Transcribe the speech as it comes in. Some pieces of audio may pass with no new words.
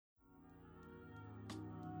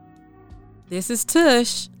This is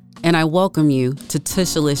Tush, and I welcome you to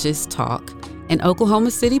Tushalicious Talk, an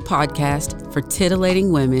Oklahoma City podcast for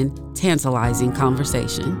titillating women, tantalizing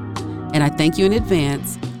conversation. And I thank you in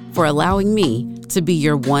advance for allowing me to be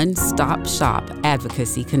your one-stop shop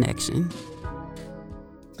advocacy connection.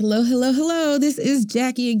 Hello, hello, hello. This is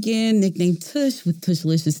Jackie again, nicknamed Tush with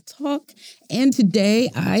Tushalicious Talk. And today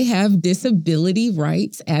I have disability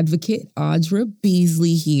rights advocate Audra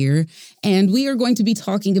Beasley here. And we are going to be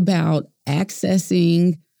talking about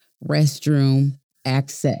accessing restroom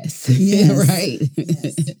access. Yes. Right?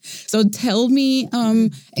 Yes. So tell me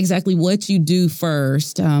exactly what you do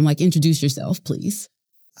first. Introduce yourself, please.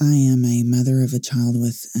 I am a mother of a child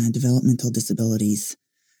with developmental disabilities.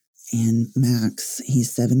 And Max,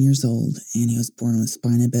 he's 7 years old, and he was born with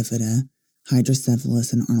spina bifida,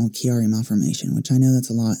 hydrocephalus, and Arnold-Chiari malformation, which I know that's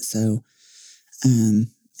a lot. So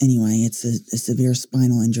anyway, it's a severe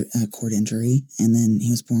spinal cord injury. And then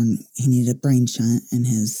he was born, he needed a brain shunt, and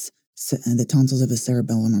the tonsils of his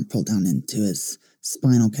cerebellum are pulled down into his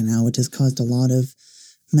spinal canal, which has caused a lot of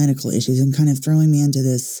medical issues and kind of throwing me into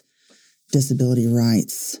this disability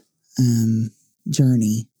rights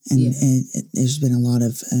journey. And there's been a lot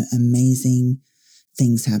of amazing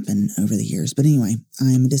things happen over the years. But anyway,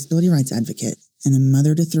 I'm a disability rights advocate and a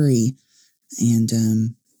mother to three. And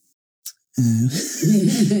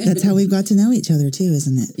that's how we've got to know each other too,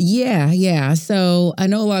 isn't it? Yeah. So I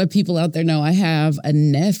know a lot of people out there know I have a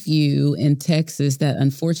nephew in Texas that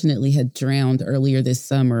unfortunately had drowned earlier this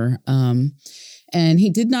summer. And he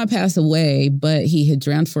did not pass away, but he had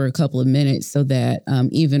drowned for a couple of minutes so that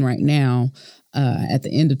even right now, at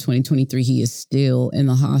the end of 2023, he is still in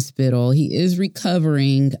the hospital. He is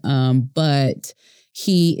recovering, but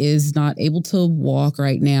he is not able to walk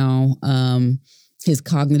right now. His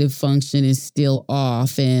cognitive function is still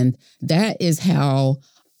off. And that is how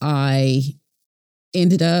I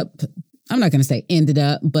ended up, I'm not going to say ended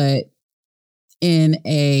up, but in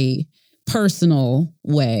a personal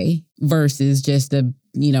way versus just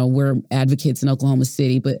we're advocates in Oklahoma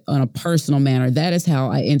City, but on a personal manner, that is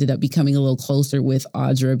how I ended up becoming a little closer with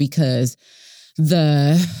Audra, because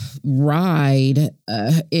the ride,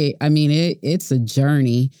 it's a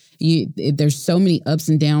journey. There's so many ups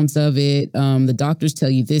and downs of it. The doctors tell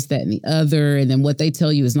you this, that, and the other, and then what they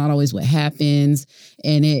tell you is not always what happens.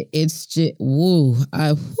 And it's just,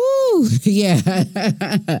 yeah,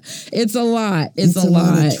 it's a lot. It's a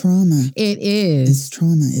lot of trauma. It is. It's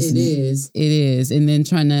trauma, isn't it? It is. And then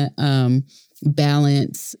trying to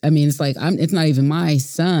balance. I mean, it's like it's not even my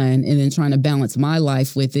son, and then trying to balance my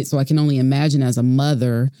life with it. So I can only imagine as a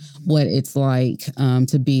mother what it's like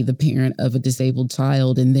to be the parent of a disabled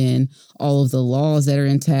child, and then all of the laws that are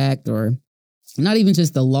intact, or not even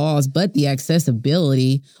just the laws, but the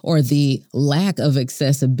accessibility or the lack of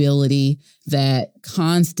accessibility that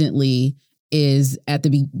constantly is at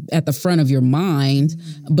the front of your mind,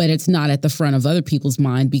 but it's not at the front of other people's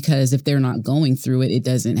mind, because if they're not going through it, it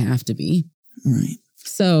doesn't have to be. Right.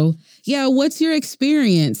 So, yeah, what's your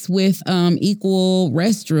experience with equal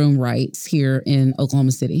restroom rights here in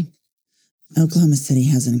Oklahoma City? Oklahoma City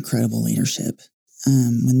has an incredible leadership.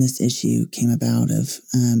 When this issue came about of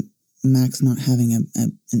Max not having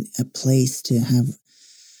a place to have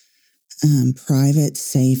private,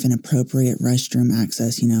 safe, and appropriate restroom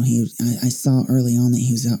access, I saw early on that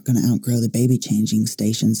he was going to outgrow the baby changing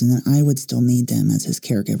stations, and that I would still need them as his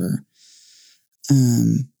caregiver.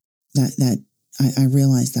 I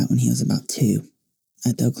realized that when he was about 2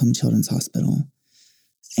 at the Oklahoma Children's Hospital.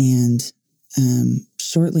 And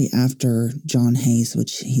shortly after John Hayes,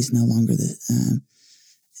 which he's no longer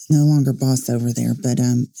boss over there, but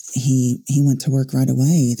he went to work right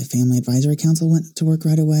away. The Family Advisory Council went to work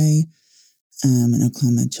right away. And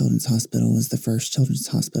Oklahoma Children's Hospital was the first children's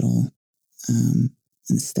hospital in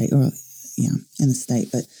the state, in the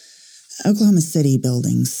state. But Oklahoma City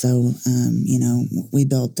buildings. So, we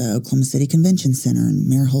built the Oklahoma City Convention Center, and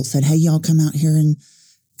Mayor Holt said, "Hey, y'all come out here and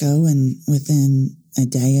go." And within a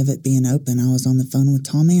day of it being open, I was on the phone with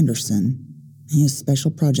Tom Anderson. He was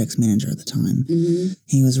special projects manager at the time. Mm-hmm.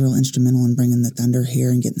 He was real instrumental in bringing the Thunder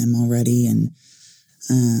here and getting them all ready. And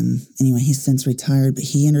anyway, he's since retired, but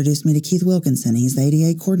he introduced me to Keith Wilkinson. He's the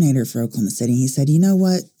ADA coordinator for Oklahoma City. He said, "You know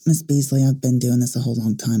what, Miss Beasley, I've been doing this a whole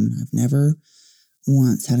long time, and I've never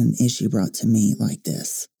once had an issue brought to me like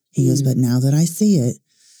this." He goes, "But now that I see it,"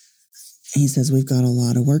 he says, "we've got a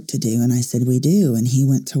lot of work to do." And I said, "We do." And he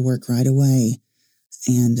went to work right away.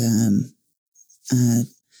 And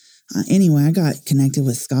anyway, I got connected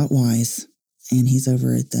with Scott Wise, and he's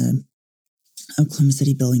over at the Oklahoma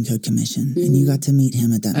City Building Code Commission, mm-hmm. and you got to meet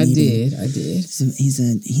him at that meeting. I did. So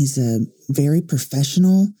he's a very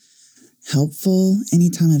professional, helpful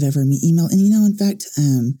anytime I've ever emailed. And, in fact,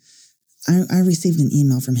 I received an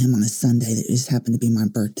email from him on a Sunday that just happened to be my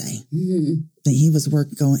birthday. Mm-hmm. That he was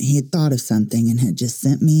he had thought of something and had just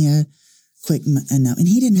sent me a quick note. And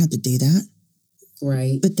he didn't have to do that.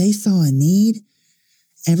 Right. But they saw a need.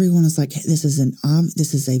 Everyone was like, this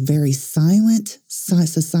is a very silent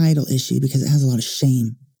societal issue because it has a lot of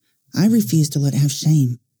shame. I refuse to let it have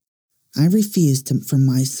shame. I refuse for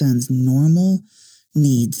my son's normal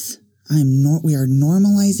needs. We are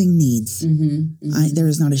normalizing needs. Mm-hmm, mm-hmm. There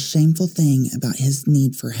is not a shameful thing about his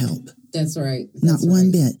need for help. That's right. Not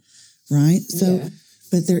one bit. Right? So,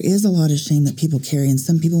 but there is a lot of shame that people carry, and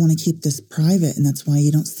some people want to keep this private, and that's why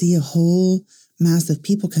you don't see a whole mass of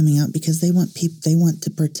people coming out, because they want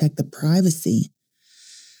to protect the privacy.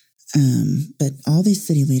 But all these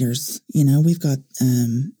city leaders, we've got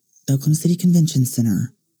the Oklahoma City Convention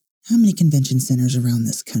Center. How many convention centers around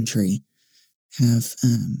this country have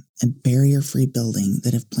a barrier-free building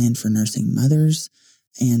that have planned for nursing mothers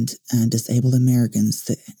and disabled Americans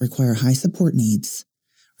that require high support needs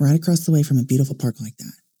right across the way from a beautiful park like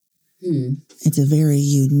that? It's a very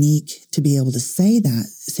unique to be able to say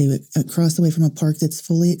across the way from a park that's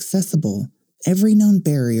fully accessible. Every known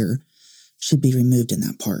barrier should be removed in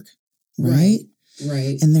that park, right?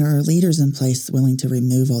 Right. And there are leaders in place willing to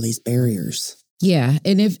remove all these barriers. Yeah.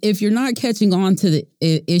 And if you're not catching on to the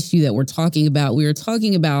issue that we're talking about, we are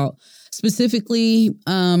talking about specifically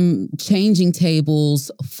changing tables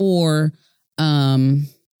for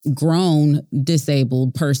grown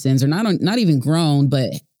disabled persons, or not even grown, but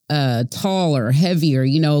taller, heavier.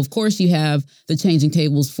 Of course, you have the changing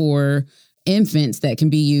tables for infants that can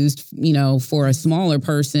be used, for a smaller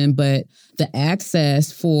person, but the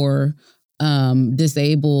access for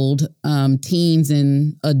disabled teens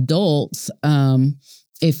and adults,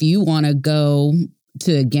 if you want to go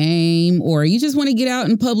to a game or you just want to get out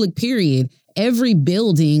in public, period, every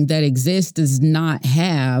building that exists does not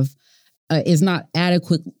have is not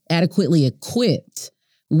adequately equipped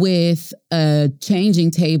with a changing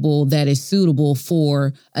table that is suitable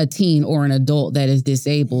for a teen or an adult that is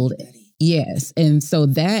disabled. Yes. And so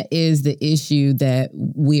that is the issue that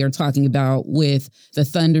we are talking about with the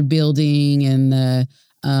Thunder Building and the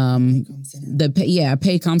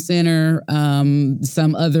Paycom Center,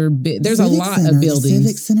 some other there's a lot of buildings. The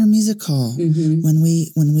Civic Center Music Hall. Mm-hmm. When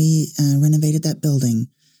we renovated that building,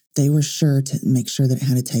 they were sure to make sure that it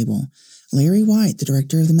had a table. Larry White, the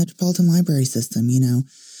director of the Metropolitan Library System,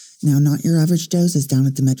 now not your average Joe's is down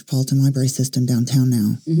at the Metropolitan Library System downtown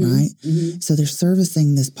now, mm-hmm. right? Mm-hmm. So they're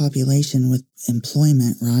servicing this population with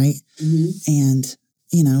employment, right? Mm-hmm. And,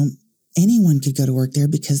 anyone could go to work there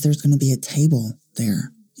because there's going to be a table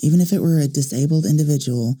there. Even if it were a disabled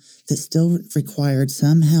individual that still required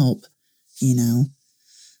some help,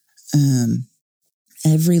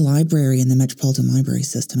 every library in the Metropolitan Library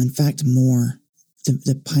System, in fact, more,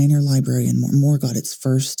 the Pioneer Library and more got its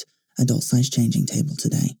first adult-sized changing table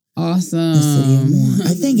today. Awesome. The city of Moore.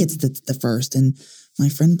 I think it's the first. And my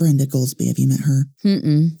friend Brenda Goldsby, have you met her?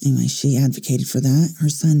 Mm-mm. Anyway, she advocated for that. Her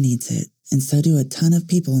son needs it. And so do a ton of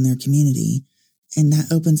people in their community. And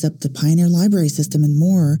that opens up the Pioneer Library System and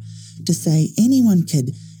more to say anyone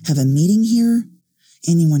could have a meeting here.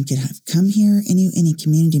 Anyone could come here. Any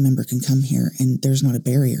community member can come here, and there's not a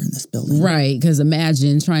barrier in this building. Right, because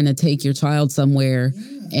imagine trying to take your child somewhere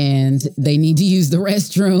and they need to use the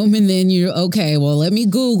restroom, and then let me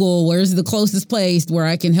Google where's the closest place where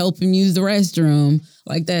I can help him use the restroom.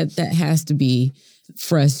 Like that has to be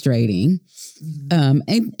frustrating.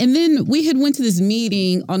 Mm-hmm. And then we had went to this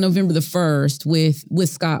meeting on November the 1st with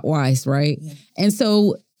Scott Weiss, right? Yeah. And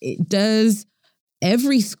so does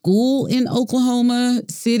every school in Oklahoma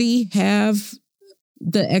City have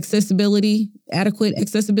the adequate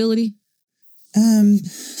accessibility?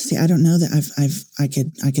 See, I don't know that I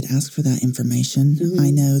could ask for that information. Mm-hmm.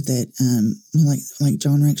 I know that, like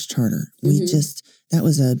John Rex Charter, mm-hmm. that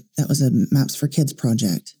was a Maps for Kids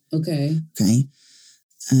project. Okay.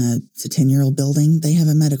 It's a 10-year-old building. They have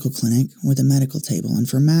a medical clinic with a medical table. And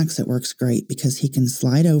for Max, it works great because he can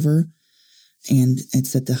slide over and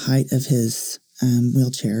it's at the height of his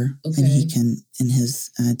wheelchair. Okay. And he can, and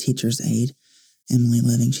his teacher's aide, Emily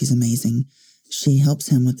Living, she's amazing. She helps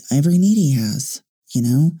him with every need he has,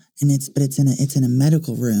 and it's in a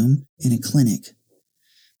medical room in a clinic.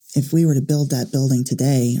 If we were to build that building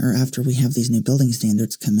today, or after we have these new building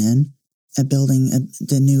standards come in,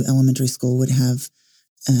 the new elementary school would have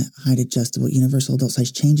a height adjustable universal adult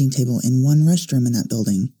size changing table in one restroom in that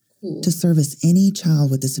building. Cool. To service any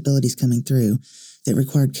child with disabilities coming through that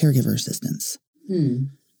required caregiver assistance.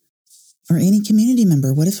 Or any community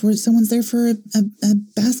member. What if someone's there for a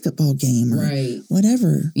basketball game or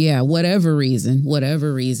whatever? Yeah, whatever reason.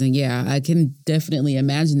 Yeah, I can definitely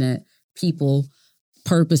imagine that people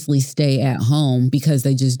purposely stay at home because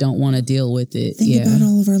they just don't want to deal with it. Think about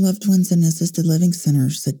all of our loved ones in assisted living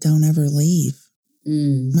centers that don't ever leave.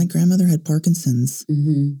 My grandmother had Parkinson's.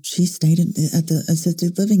 She stayed at the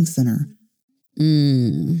assisted living center.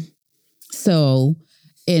 So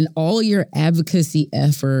in all your advocacy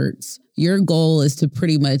efforts, your goal is to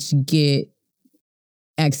pretty much get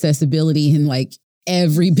accessibility in like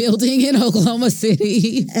every building in Oklahoma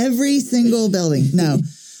City. Every single building. No.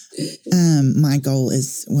 My goal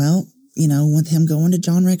is, with him going to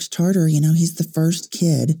John Rex Charter, he's the first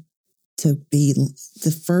kid to be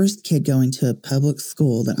the first kid going to a public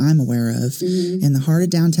school that I'm aware of in the heart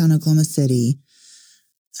of downtown Oklahoma City.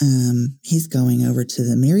 He's going over to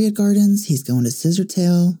the Myriad Gardens. He's going to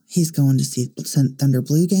Scissortail. He's going to see Thunder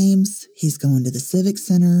Blue games. He's going to the Civic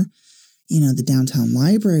Center, the downtown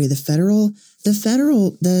library, the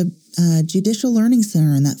Judicial Learning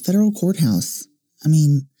Center and that federal courthouse. I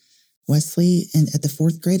mean, Wesley and at the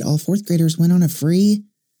fourth grade, all fourth graders went on a free,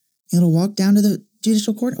 walk down to the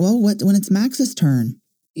judicial court. Well, when it's Max's turn?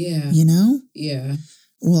 Yeah. Yeah.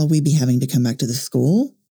 Will we be having to come back to the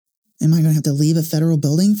school? Am I going to have to leave a federal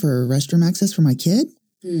building for restroom access for my kid?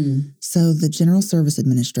 So the General Service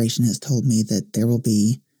Administration has told me that there will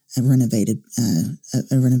be a renovation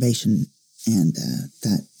and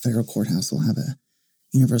that federal courthouse will have a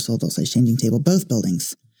universal adult-size changing table, both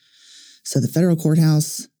buildings. So the federal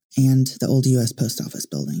courthouse and the old U.S. Post Office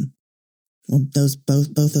building. Well,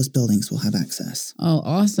 both those buildings will have access. Oh,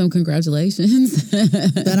 awesome. Congratulations.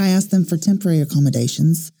 But I asked them for temporary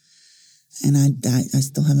accommodations. And I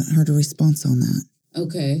still haven't heard a response on that.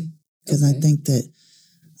 Okay. Because I think that,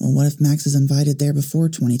 what if Max is invited there before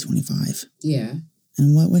 2025? Yeah.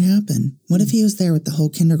 And what would happen? What if he was there with the whole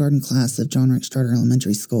kindergarten class of John Rex Charter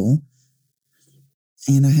Elementary School?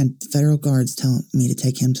 And I had federal guards tell me to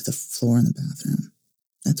take him to the floor in the bathroom.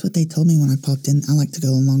 That's what they told me when I popped in. I like to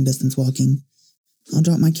go long distance walking. I'll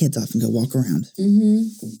drop my kids off and go walk around.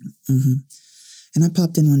 And I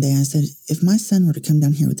popped in one day and I said, if my son were to come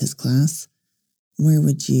down here with his class, where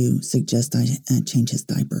would you suggest I change his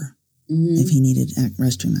diaper if he needed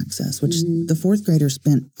restroom access? Which the fourth grader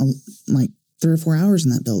spent like 3 or 4 hours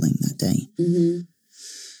in that building that day.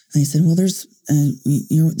 They said, well, there's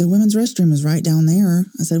the women's restroom is right down there.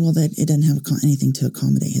 I said, well, it doesn't have anything to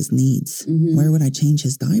accommodate his needs. Where would I change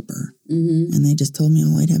his diaper? And they just told me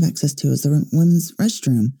all I'd have access to is the women's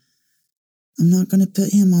restroom. I'm not going to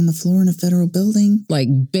put him on the floor in a federal building. Like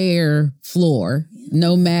bare floor.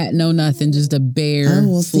 No mat, no nothing, just a bare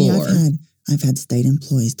floor. See, I've had state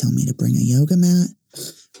employees tell me to bring a yoga mat,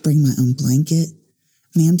 bring my own blanket.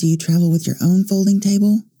 Ma'am, do you travel with your own folding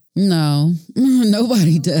table? No,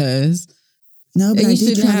 nobody does. No, but I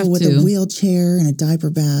do travel with a wheelchair and a diaper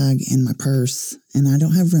bag and my purse, and I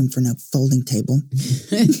don't have room for no folding table.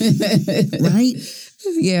 Right?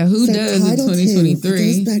 Yeah, who does in 2023? It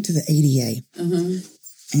goes back to the ADA.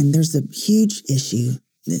 And there's a huge issue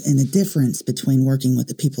and a difference between working with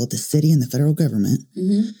the people at the city and the federal government.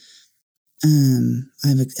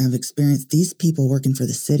 I've experienced these people working for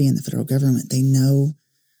the city and the federal government. They know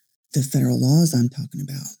the federal laws I'm talking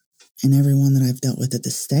about. And everyone that I've dealt with at the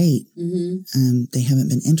state, they haven't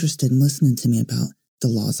been interested in listening to me about the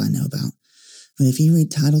laws I know about. But if you read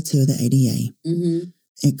Title II of the ADA,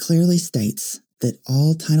 it clearly states that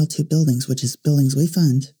all Title II buildings, which is buildings we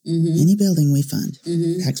fund, any building we fund,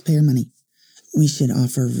 taxpayer money, we should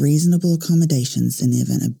offer reasonable accommodations in the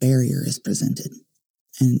event a barrier is presented.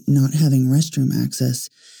 And not having restroom access,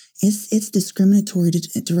 it's discriminatory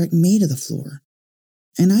to direct me to the floor.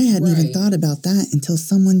 And I hadn't even thought about that until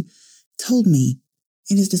someone told me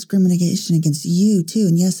it is discrimination against you too.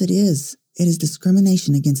 And yes, it is. It is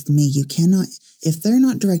discrimination against me. You cannot, if they're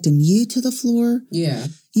not directing you to the floor,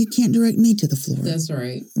 you can't direct me to the floor. That's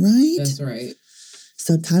right. Right? That's right.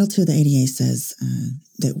 So Title II of the ADA says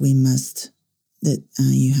that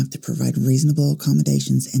you have to provide reasonable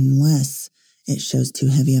accommodations unless it shows too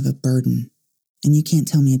heavy of a burden. And you can't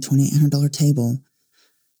tell me a $2,800 table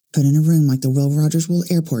put in a room like the Will Rogers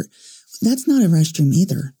World Airport. That's not a restroom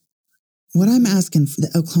either. What I'm asking for the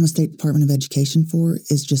Oklahoma State Department of Education for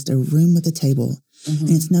is just a room with a table. And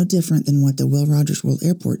it's no different than what the Will Rogers World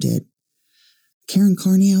Airport did. Karen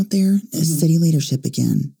Carney out there is city leadership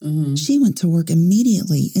again. She went to work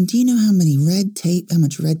immediately. And do you know how much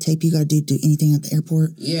red tape you got to do anything at the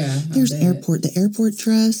airport? Yeah. There's the airport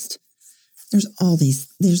trust. There's all these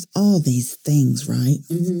things, right?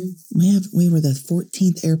 We were the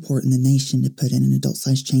 14th airport in the nation to put in an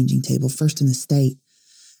adult-sized changing table, first in the state.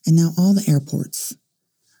 And now all the airports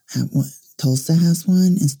have one. Tulsa has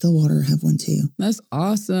one, and Stillwater have one too. That's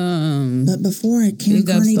awesome. But before, Karen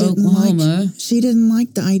Carney she didn't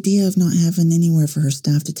like the idea of not having anywhere for her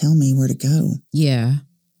staff to tell me where to go. Yeah.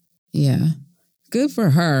 Yeah. Good for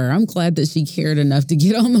her. I'm glad that she cared enough to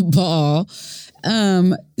get on the ball.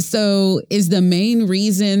 So is the main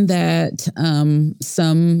reason that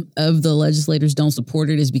some of the legislators don't support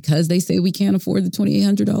it is because they say we can't afford the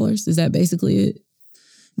 $2,800? Is that basically it?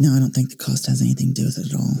 No, I don't think the cost has anything to do with it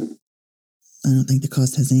at all. I don't think the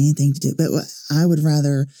cost has anything to do. But I would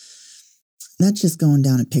rather. That's just going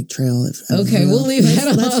down a pig trail. Okay, we'll leave that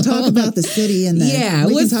alone. Let's talk about the city and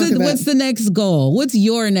what's the next goal? What's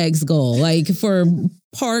your next goal? Like for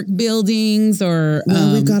park buildings or?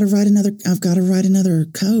 Well, I've got to write another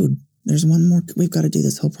code. There's one more. We've got to do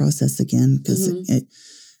this whole process again because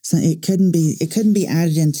it couldn't be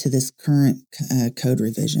added into this current code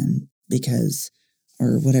revision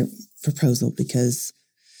or whatever proposal because.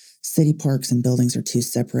 City parks and buildings are two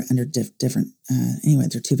separate under different. Anyway,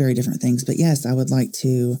 they're two very different things. But yes, I would like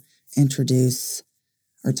to introduce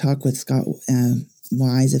or talk with Scott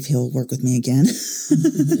Wise if he'll work with me again.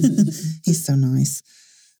 He's so nice.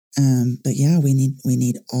 But yeah, we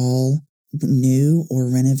need all new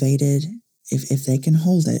or renovated if they can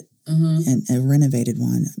hold it and a renovated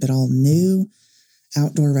one. But all new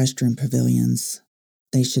outdoor restroom pavilions.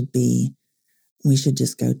 They should be. We should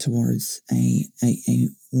just go towards a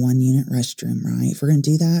 1-unit restroom, right? If we're going to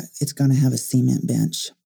do that, it's going to have a cement bench.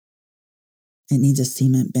 It needs a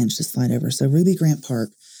cement bench to slide over. So Ruby Grant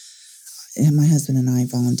Park, and my husband and I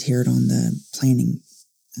volunteered on the planning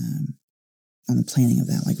of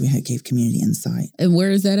that. Like gave community insight. And where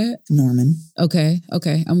is that at? Norman. Okay,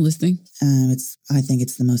 I'm listening. I think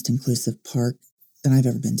it's the most inclusive park that I've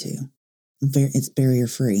ever been to. It's barrier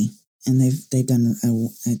free. And they've done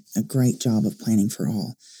a great job of planning for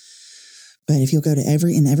all. But if you'll go to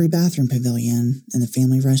every bathroom pavilion and the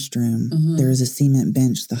family restroom, there is a cement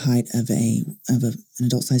bench the height of an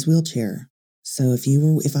adult sized wheelchair. So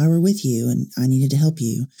if I were with you and I needed to help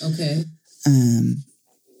you,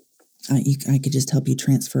 I could just help you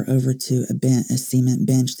transfer over to a cement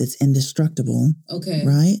bench that's indestructible. Okay,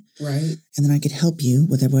 right. And then I could help you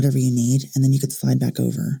with whatever you need, and then you could slide back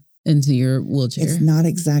over. Into your wheelchair. It's not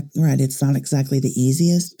It's not exactly the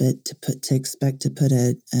easiest, but to expect to put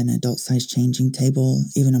an adult size changing table,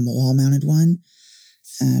 even a wall mounted one,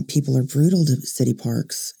 people are brutal to city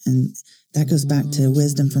parks, and that goes back to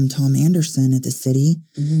wisdom from Tom Anderson at the city.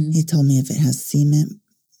 He told me if it has cement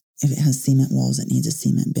walls, it needs a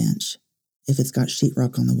cement bench. If it's got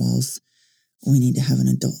sheetrock on the walls, we need to have a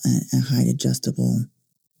height adjustable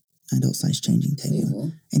adult size changing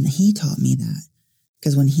table. And he taught me that.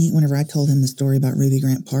 Because whenever I told him the story about Ruby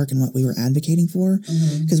Grant Park and what we were advocating for,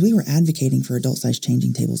 because we were advocating for adult-sized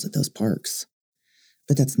changing tables at those parks,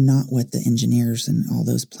 but that's not what the engineers and all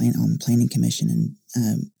those on the planning commission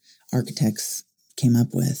and architects came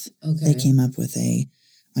up with. Okay. They came up with a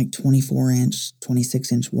 24-inch,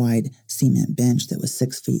 26-inch wide cement bench that was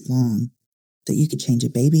 6 feet long that you could change a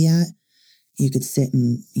baby at. You could sit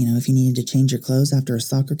and, if you needed to change your clothes after a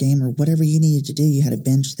soccer game or whatever you needed to do, you had a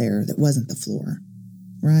bench there that wasn't the floor.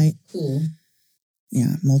 Right. Cool.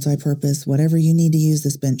 Yeah. Multi-purpose, whatever you need to use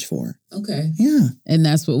this bench for. Okay. Yeah. And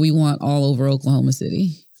that's what we want all over Oklahoma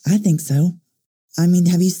City. I think so. I mean,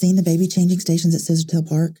 have you seen the baby changing stations at Scissortail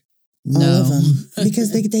Park? No. All of them.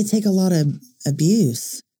 Because they take a lot of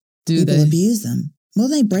abuse. People abuse them. Well,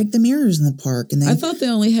 they break the mirrors in the park. And I thought they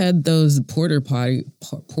only had those porter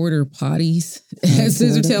potties at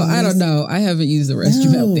Scissortail. I don't know. I haven't used the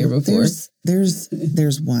restroom out there before. There's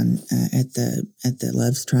one at the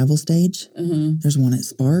Love's Travel Stage. There's one at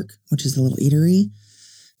Spark, which is a little eatery.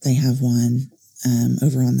 They have one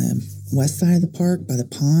over on the west side of the park by the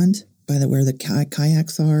pond, where the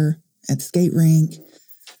kayaks are at the skate rink.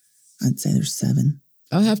 I'd say there's 7.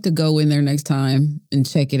 I'll have to go in there next time and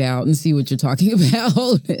check it out and see what you're talking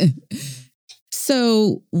about.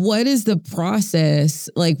 So what is the process?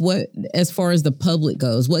 As far as the public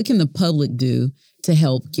goes, what can the public do to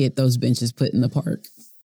help get those benches put in the park?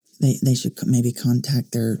 They should maybe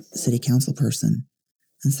contact their city council person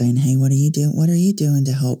and saying, hey, what are you doing? What are you doing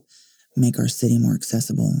to help make our city more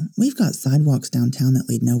accessible? We've got sidewalks downtown that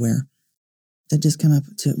lead nowhere. That just come up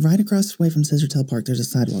to right across the way from Scissortail Park. There's a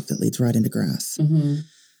sidewalk that leads right into grass. We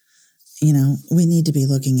need to be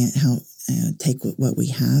looking at how take what we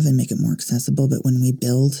have and make it more accessible. But when we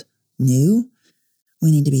build new,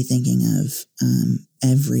 we need to be thinking of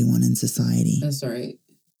everyone in society. That's right.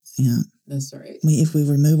 Yeah, that's right. If we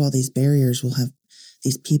remove all these barriers, we'll have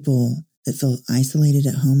these people that feel isolated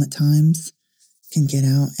at home at times can get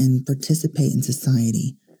out and participate in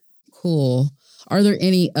society. Cool. Are there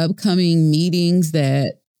any upcoming meetings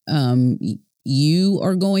that you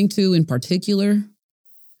are going to in particular?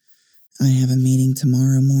 I have a meeting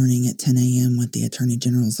tomorrow morning at 10 a.m. with the Attorney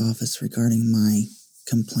General's office regarding my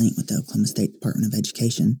complaint with the Oklahoma State Department of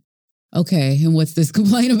Education. Okay, and what's this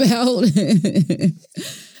complaint about?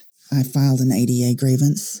 I filed an ADA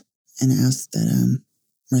grievance and asked that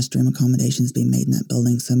restroom accommodations be made in that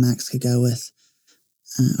building so Max could go with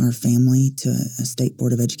our family to a State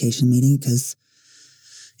Board of Education meeting because,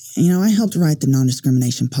 I helped write the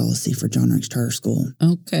non-discrimination policy for John Ricks Charter School.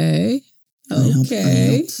 Okay. I helped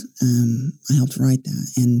write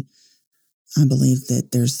that, and I believe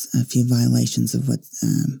that there's a few violations of what's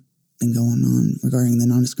been going on regarding the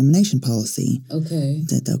non-discrimination policy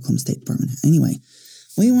that the Oklahoma State Department had. Anyway,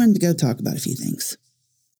 we wanted to go talk about a few things,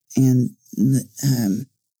 and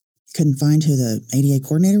couldn't find who the ADA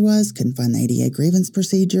coordinator was, couldn't find the ADA grievance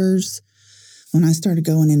procedures. When I started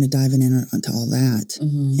going diving into all that,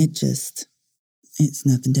 it's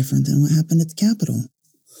nothing different than what happened at the Capitol.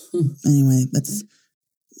 Anyway, that's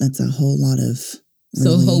a whole lot of...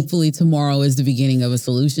 So hopefully tomorrow is the beginning of a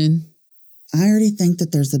solution? I already think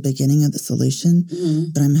that there's a beginning of the solution,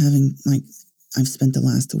 but I've spent the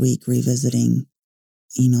last week revisiting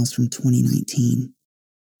emails from 2019.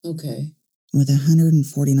 Okay. With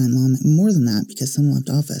 149 lawmen, more than that because some left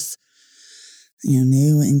office.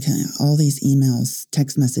 New and all these emails,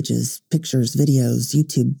 text messages, pictures, videos,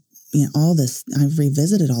 YouTube, all this. I've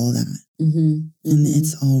revisited all of that. And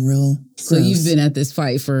it's all real gross. So you've been at this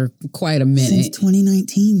fight for quite a minute. Since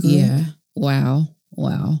 2019, girl. Yeah. Wow.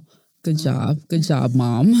 Good job,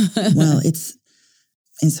 Mom. Well, it's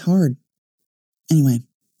hard. Anyway,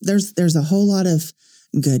 there's a whole lot of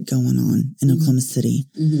good going on in Oklahoma City.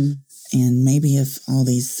 And maybe if all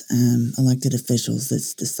these elected officials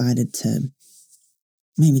that's decided to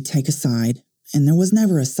maybe take a side, and there was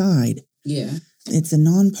never a side. Yeah. It's a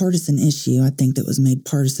nonpartisan issue, I think, that was made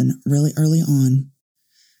partisan really early on.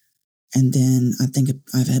 And then I think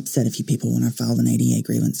I've upset a few people when I filed an ADA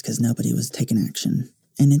grievance because nobody was taking action.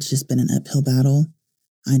 And it's just been an uphill battle.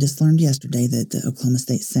 I just learned yesterday that the Oklahoma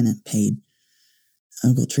State Senate paid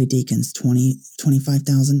Ogletree Deacons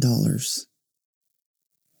 $25,000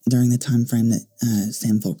 during the time frame that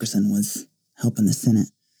Sam Fulkerson was helping the Senate.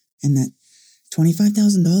 And that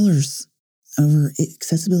 $25,000 over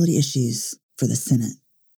accessibility issues for the Senate.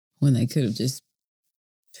 When they could have just,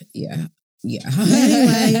 yeah.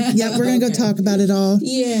 Anyway, we're going to go talk about it all.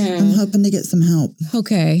 Yeah. I'm hoping to get some help.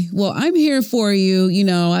 Okay. Well, I'm here for you.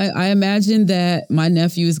 I imagine that my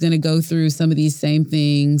nephew is going to go through some of these same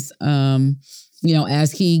things,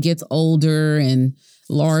 as he gets older and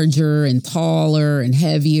larger and taller and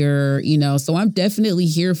heavier, so I'm definitely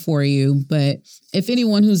here for you. But if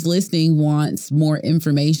anyone who's listening wants more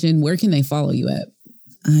information, where can they follow you at?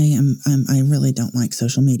 I really don't like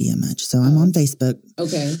social media much. So I'm on Facebook.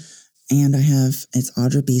 Okay. And it's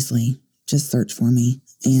Audra Beasley. Just search for me.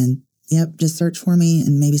 And just search for me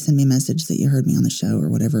and maybe send me a message that you heard me on the show or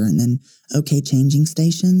whatever. And then OK Changing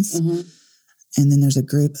Stations. And then there's a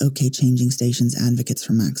group, OK Changing Stations Advocates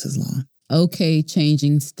for Max's Law. OK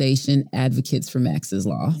Changing Station Advocates for Max's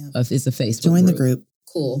Law. It's a Facebook Join group. the group.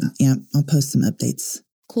 Cool. I'll post some updates.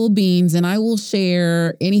 Cool beans. And I will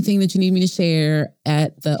share anything that you need me to share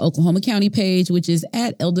at the Oklahoma County page, which is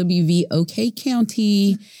at LWVOK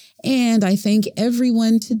County. And I thank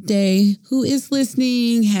everyone today who is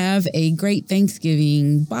listening. Have a great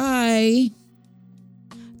Thanksgiving. Bye.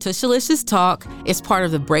 Tushalicious Talk is part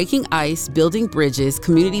of the Breaking Ice, Building Bridges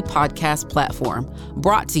community podcast platform,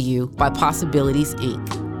 brought to you by Possibilities,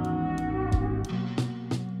 Inc.